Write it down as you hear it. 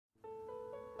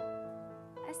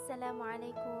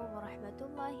Assalamualaikum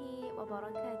warahmatullahi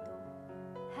wabarakatuh.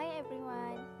 Hi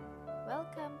everyone,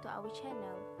 welcome to our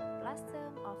channel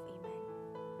Blossom of Iman.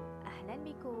 Ahlan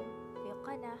bikum fi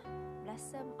qanah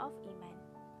Blossom of Iman.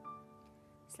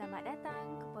 Selamat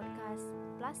datang ke podcast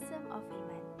Blossom of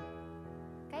Iman.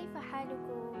 Kaifa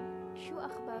halukum? Shu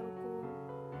akhbarukum?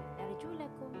 Narju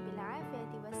lakum bil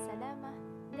afiyati was salamah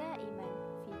daiman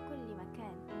fi kulli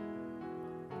makan.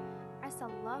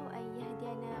 Asallahu an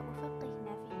yahdiyana wa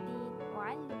faqihna fi din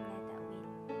wa 'allimna ta'wil.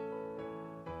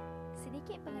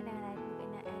 Sedikit pengenalan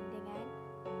berkenaan dengan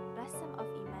Blossom of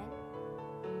Iman.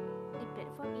 Di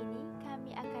platform ini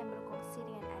kami akan berkongsi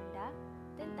dengan anda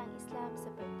tentang Islam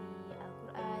seperti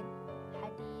Al-Quran,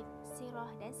 hadis,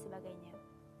 sirah dan sebagainya.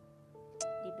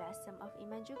 Di Blossom of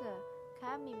Iman juga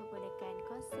kami menggunakan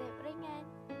konsep ringan,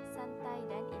 santai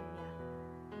dan ilmiah.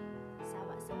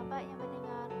 Sahabat-sahabat yang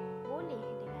mendengar boleh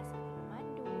dengar sambil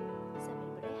memandu, sambil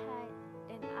berehat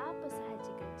dan apa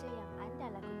sahaja kerja yang anda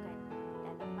lakukan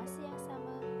dalam masa yang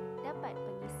sama dapat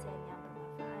pengisian yang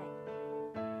bermanfaat.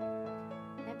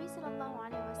 Nabi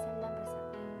SAW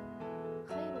bersabda,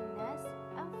 "Khairun nas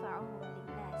anfa'uhum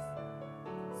linnas."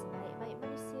 Sebaik-baik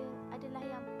manusia adalah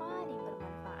yang paling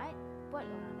bermanfaat buat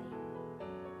orang lain.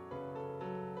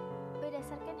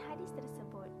 Berdasarkan hadis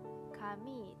tersebut,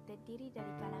 kami terdiri dari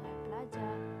kalangan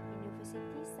pelajar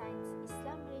Universiti Sains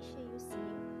Islam Malaysia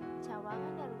USIM,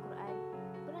 cawangan Darul Quran,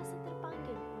 berasa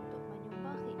terpanggil untuk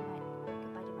menyumbang khidmat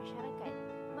kepada masyarakat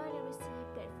menerusi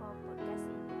platform podcast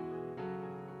ini.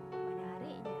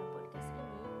 Menariknya podcast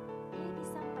ini, ia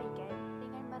disampaikan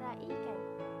dengan meraihkan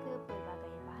ke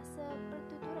pelbagai bahasa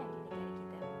pertuturan di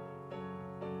negara kita.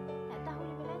 Nak tahu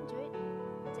lebih lanjut?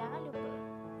 Jangan lupa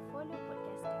follow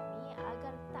podcast kami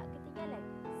agar tak ketinggalan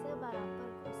sebarang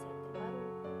perkongsian terbaru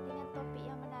dengan topik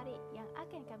yang menarik yang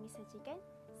akan kami sajikan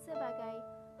sebagai